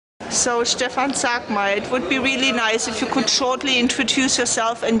So, STefan Sagmeister, it would be really nice if you could shortly introduce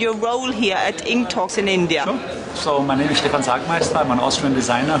yourself and your role here at Ink Talks in India. Sure. So, my name is STefan Sagmeister. I'm an Austrian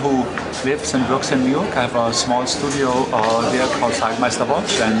designer who lives and works in New York. I have a small studio there called Sagmeister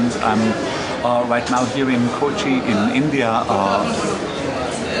Watch, and I'm right now here in Kochi in India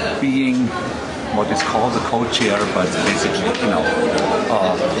being what is called a co-chair, but basically,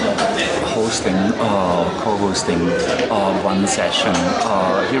 co-hosting one session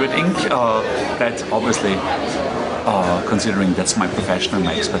here at Ink. That obviously, considering that's my profession and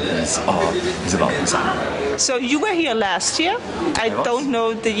my expertise, is about design. So you were here last year? I don't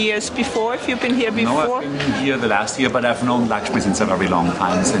know the years before, if you've been here before. No, I've been here the last year, but I've known Lakshmi since a very long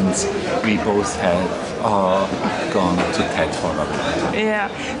time, since we both have gone to TED for a very long time. Yeah.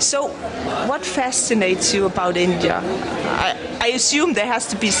 So what fascinates you about India? I assume there has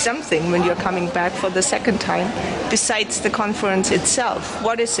to be something when you're coming back for the second time, besides the conference itself.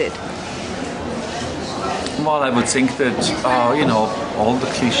 What is it? Well, I would think that, all the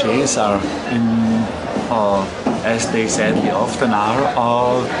cliches are as they sadly often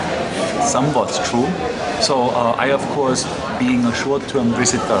are somewhat true. So I, of course, being a short-term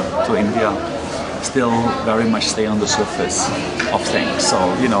visitor to India, still very much stay on the surface of things. So,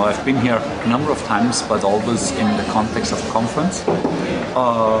 I've been here a number of times, but always in the context of conference.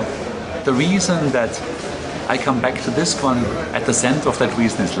 The reason that I come back to this one, at the center of that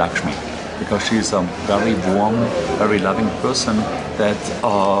reason is Lakshmi, because she's a very warm, very loving person that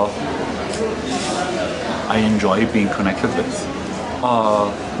I enjoy being connected with.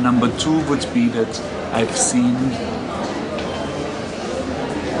 Number two would be that I've seen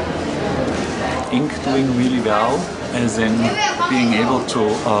Ink doing really well, as in being able to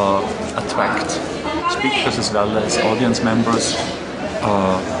attract speakers as well as audience members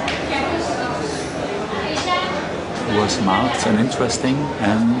who are smart and interesting,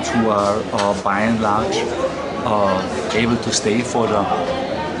 and who are by and large able to stay for the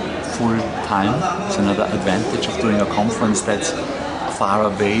full time. It's another advantage of doing a conference that's far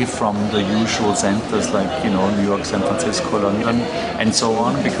away from the usual centers like New York, San Francisco, London, and so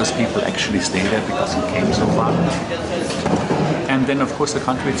on, because people actually stay there because it came so far. And then, of course, the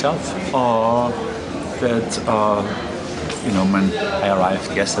country itself. When I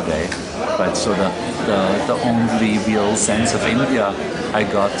arrived yesterday, but so the only real sense of India I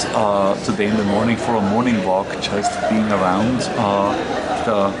got today in the morning for a morning walk, just being around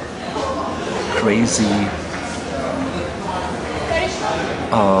the crazy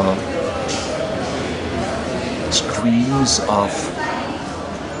streams of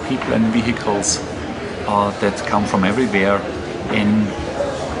people and vehicles that come from everywhere in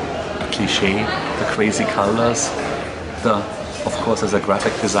a cliche, the crazy colors, of course, as a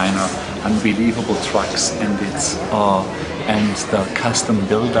graphic designer, unbelievable trucks and the custom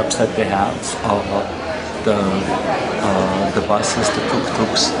build-ups that they have, the buses, the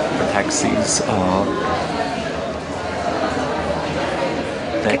tuk-tuks, the taxis.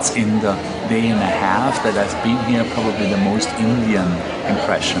 That's in the day and a half that I've been here, probably the most Indian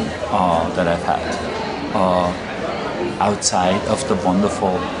impression that I've had, outside of the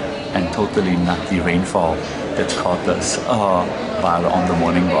wonderful and totally nutty rainfall that caught us while on the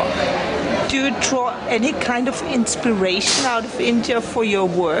morning walk. Do you draw any kind of inspiration out of India for your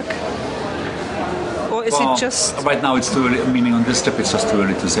work? Or is it just... Right now it's too early, meaning on this trip it's just too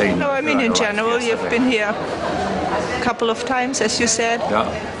early to say. No, I mean in general, you've been here a couple of times, as you said. Yeah.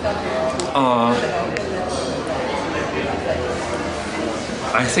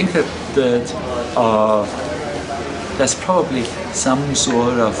 I think that there's probably some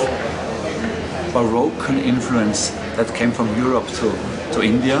sort of Baroque influence that came from Europe to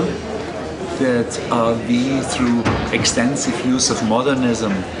India, that we, through extensive use of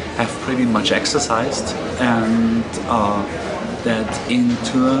modernism, have pretty much exercised, and that in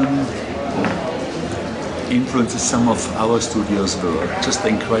turn influences some of our studio's work. Just the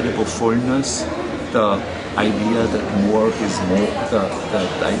incredible fullness, the idea that more is more, the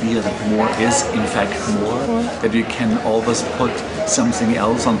idea that more is in fact more, that you can always put something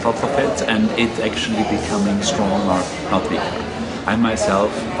else on top of it and it actually becoming stronger, not weaker. I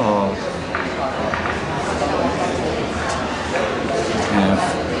myself have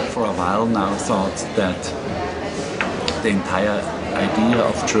for a while now thought that the entire idea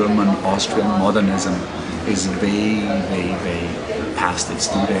of German Austrian modernism is way past its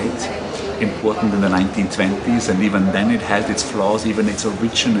due date. Important in the 1920s, and even then it had its flaws. Even the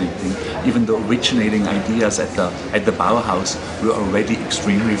originating ideas at the Bauhaus were already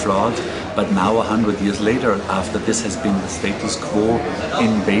extremely flawed. But now, 100 years later, after this has been the status quo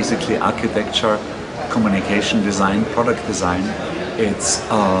in basically architecture, communication design, product design, it's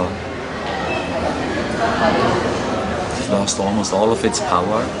lost almost all of its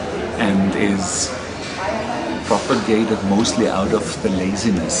power and is propagated mostly out of the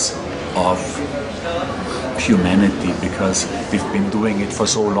laziness of humanity, because we've been doing it for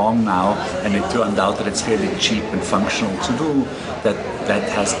so long now, and it turned out that it's fairly cheap and functional to do, that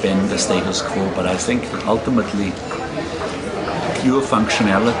has been the status quo. But I think that ultimately pure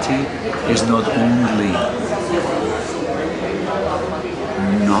functionality is not only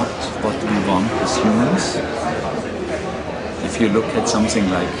not what we want as humans. If you look at something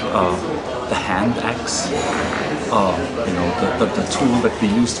like the hand axe, the tool that we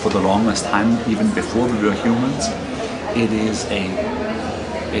used for the longest time, even before we were humans,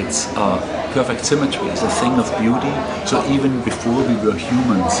 it's perfect symmetry. It's a thing of beauty. So even before we were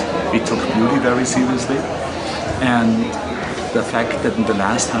humans, we took beauty very seriously. And the fact that in the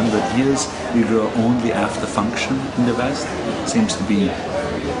last 100 years we were only after function in the West seems to be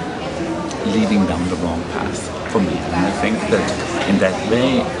leading down the wrong path for me. And I think that in that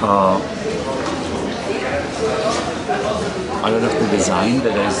way, a lot of the design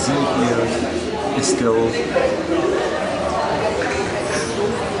that I see here is still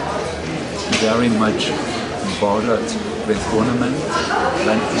very much bordered with ornament,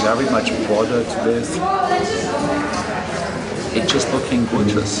 and very much bordered with it just looking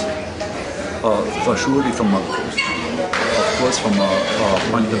gorgeous. For surely from a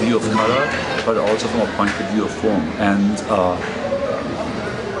point of view of color, but also from a point of view of form. And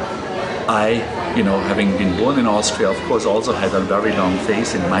I, having been born in Austria, of course, also had a very long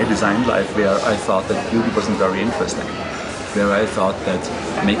phase in my design life where I thought that beauty wasn't very interesting, where I thought that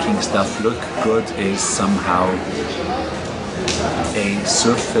making stuff look good is somehow a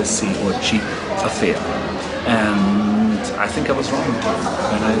surfacey or cheap affair. And I think I was wrong.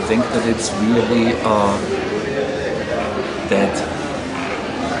 And I think that it's really that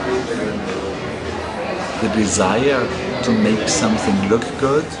the desire to make something look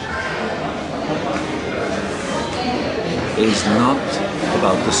good is not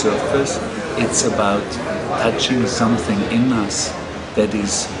about the surface, it's about touching something in us that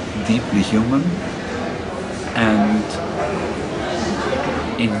is deeply human, and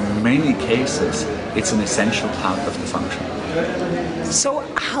in many cases it's an essential part of the function. So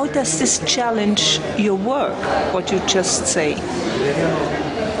how does this challenge your work, what you just say?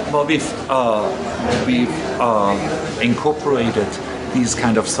 Well, we've incorporated these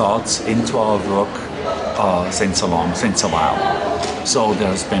kind of thoughts into our work since a while. So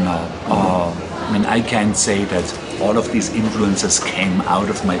there's been I can't say that all of these influences came out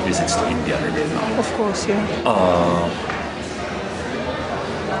of my visits to India. Of course, yeah.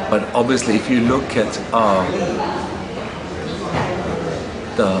 But obviously, if you look at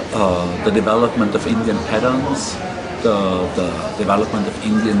the development of Indian patterns, the development of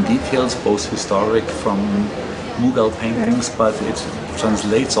Indian details, both historic from Mughal paintings, but it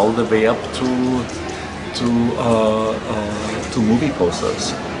translates all the way up to movie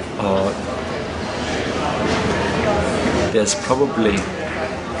posters. There's probably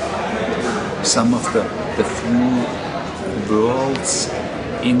some of the few worlds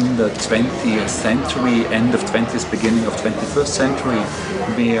in the 20th century, end of 20th, beginning of 21st century,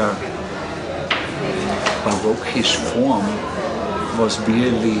 where Baroque-ish form was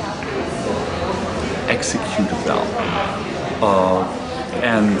really executed well.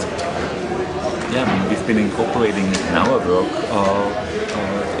 And we've been incorporating it in our work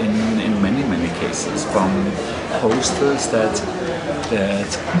in many cases, from posters that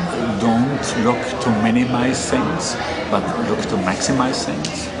don't look to minimize things, but look to maximize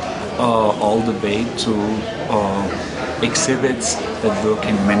things, all the way to exhibits that work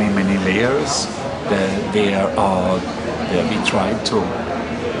in many layers, where we try to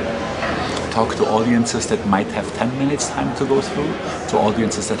talk to audiences that might have 10 minutes time to go through, to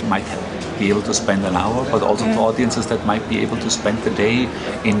audiences that might be able to spend an hour, but also to audiences that might be able to spend the day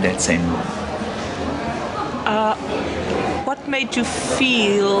in that same room. What made you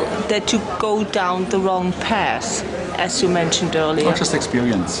feel that you go down the wrong path, as you mentioned earlier? Not just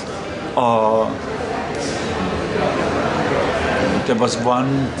experience. There was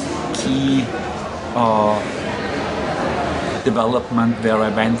one key development where I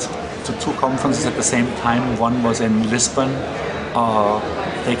went to two conferences at the same time. One was in Lisbon,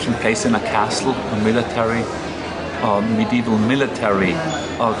 taking place in a castle, a medieval military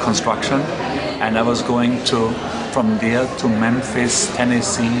construction, and I was going from there to Memphis,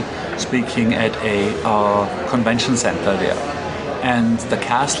 Tennessee, speaking at a convention center there. And the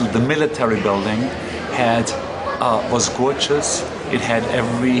castle, the military building, was gorgeous, It had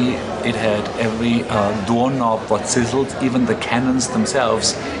every doorknob was sizzled, even the cannons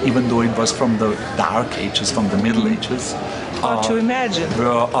themselves, even though it was from the Dark Ages, from the Middle Ages. Hard to imagine.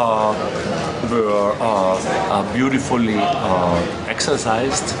 Were beautifully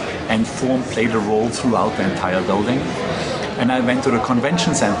exercised, and form played a role throughout the entire building. And I went to the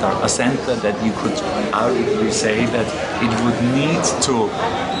convention center, a center that you could arguably say that it would need to,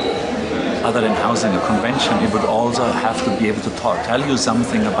 other than housing a convention, it would also have to be able to tell you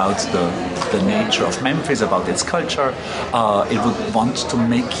something about the nature of Memphis, about its culture. It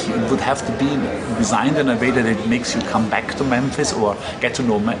would have to be designed in a way that it makes you come back to Memphis or get to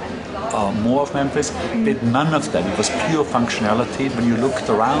know more of Memphis. It did none of that. It was pure functionality. When you looked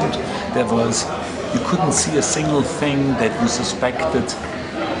around, you couldn't see a single thing that you suspected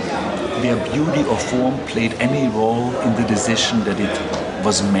their beauty or form played any role in the decision that it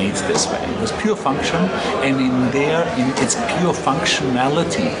was made this way. It was pure function, and in its pure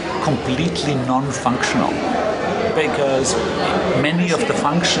functionality, completely non-functional. Because many of the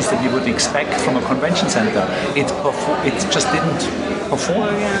functions that you would expect from a convention center, it just didn't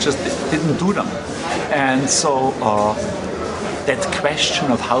perform. It just didn't do them. And so that question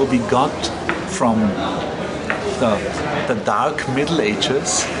of how we got from the dark Middle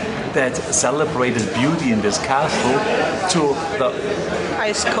Ages that celebrated beauty in this castle to the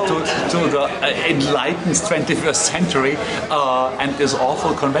ice cold, to the enlightened 21st century and this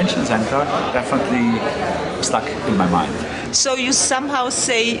awful convention center definitely stuck in my mind. So you somehow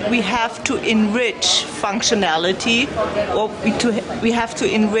say we have to enrich functionality, or we have to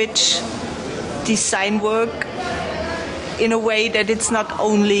enrich design work in a way that it's not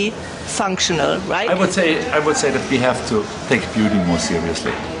only functional, right? I would say that we have to take beauty more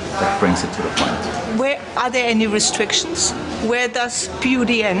seriously. That brings it to the point. Are there any restrictions? Where does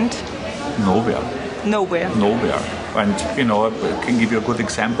beauty end? Nowhere. Nowhere. And I can give you a good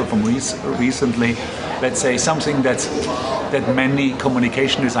example from recently. Let's say something that many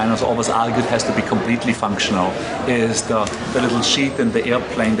communication designers always argued has to be completely functional is the little sheet in the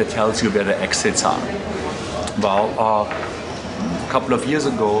airplane that tells you where the exits are. Well, a couple of years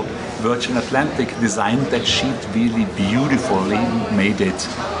ago, Virgin Atlantic designed that sheet really beautifully, made it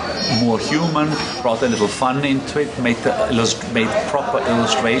more human, brought a little fun into it, made proper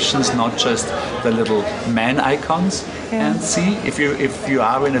illustrations, not just the little man icons. Yeah. And see, if you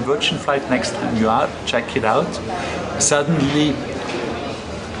are in a Virgin flight next time you are, check it out. Suddenly,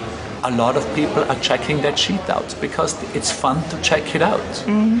 a lot of people are checking that sheet out because it's fun to check it out.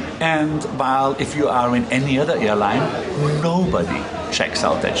 Mm-hmm. And while if you are in any other airline, nobody checks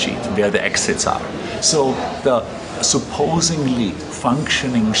out that sheet where the exits are. So the supposedly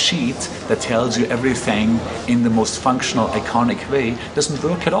functioning sheet that tells you everything in the most functional, iconic way doesn't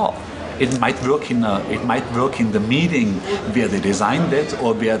work at all. It might work in the meeting where they designed it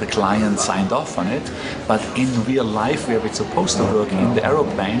or where the client signed off on it, but in real life where it's supposed to work in the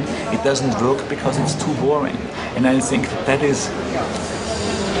aeroplane, it doesn't work because it's too boring. And I think that is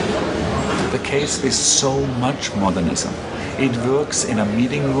the case with so much modernism. It works in a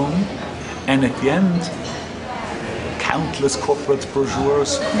meeting room, and at the end, countless corporate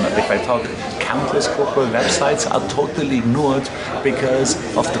brochures, if I talk, countless corporate websites are totally ignored because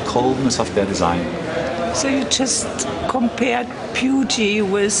of the coldness of their design. So you just compared beauty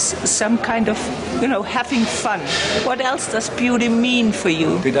with some kind of, having fun. What else does beauty mean for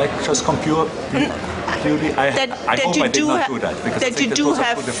you? Did I just compare beauty? I hope I did not do that. Because that you do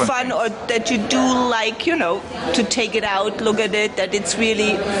have fun, or that you do like, to take it out, look at it, that it's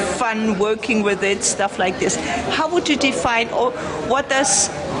really fun working with it, stuff like this. How would you define, or what does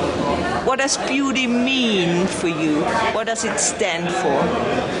beauty mean for you? What does it stand for?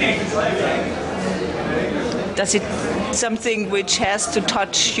 Does it something which has to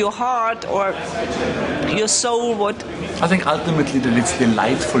touch your heart or your soul? What? I think ultimately that it's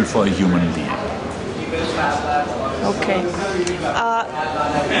delightful for a human being. Okay.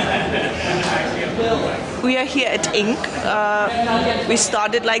 We are here at Ink. We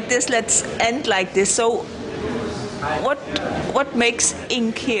started like this. Let's end like this. So, what makes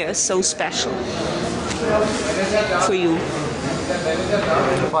Ink here so special for you?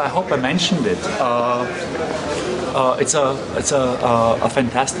 Well, I hope I mentioned it. It's a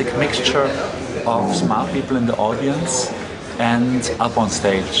fantastic mixture of smart people in the audience and up on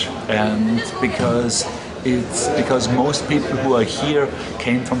stage, and because most people who are here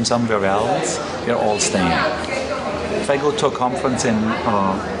came from somewhere else, they're all staying. If I go to a conference in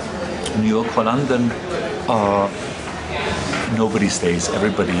New York or London, nobody stays.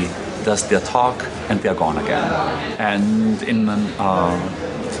 Everybody does their talk and they're gone again. And in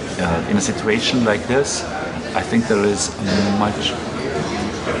a situation like this, I think there is much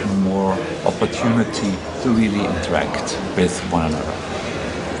more opportunity to really interact with one another.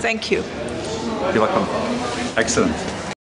 Thank you. You're welcome. Excellent.